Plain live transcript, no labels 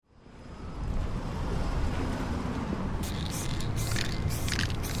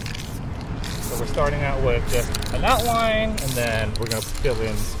starting out with just an outline, and then we're going to fill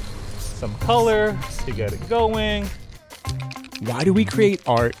in some color to get it going. Why do we create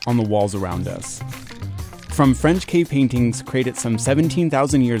art on the walls around us? From French cave paintings created some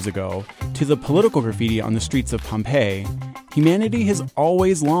 17,000 years ago to the political graffiti on the streets of Pompeii, humanity has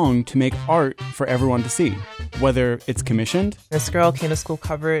always longed to make art for everyone to see, whether it's commissioned. This girl came to school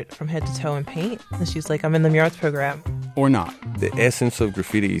covered from head to toe in paint, and she's like, I'm in the Murals program. Or not. The essence of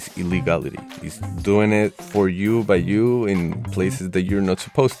graffiti is illegality. It's doing it for you, by you, in places that you're not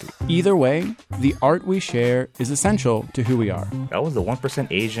supposed to. Either way, the art we share is essential to who we are. I was the 1%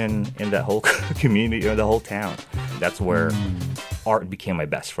 Asian in that whole community, or the whole town. That's where art became my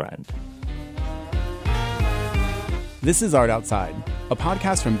best friend. This is Art Outside, a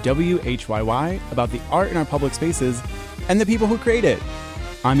podcast from WHYY about the art in our public spaces and the people who create it.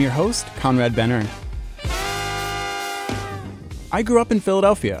 I'm your host, Conrad Benner. I grew up in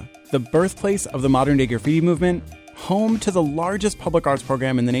Philadelphia, the birthplace of the modern-day graffiti movement, home to the largest public arts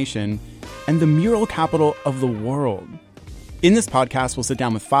program in the nation, and the mural capital of the world. In this podcast, we'll sit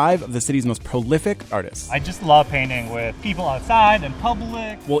down with 5 of the city's most prolific artists. I just love painting with people outside and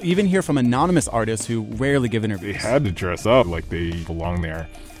public. We'll even hear from anonymous artists who rarely give interviews. They had to dress up like they belong there,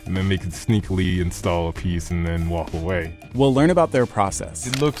 and then they could sneakily install a piece and then walk away. We'll learn about their process.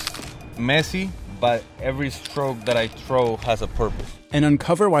 It looks messy, but every stroke that I throw has a purpose. And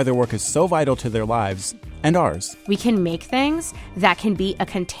uncover why their work is so vital to their lives and ours. We can make things that can be a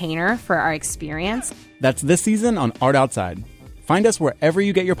container for our experience. That's this season on Art Outside. Find us wherever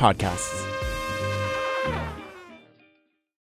you get your podcasts.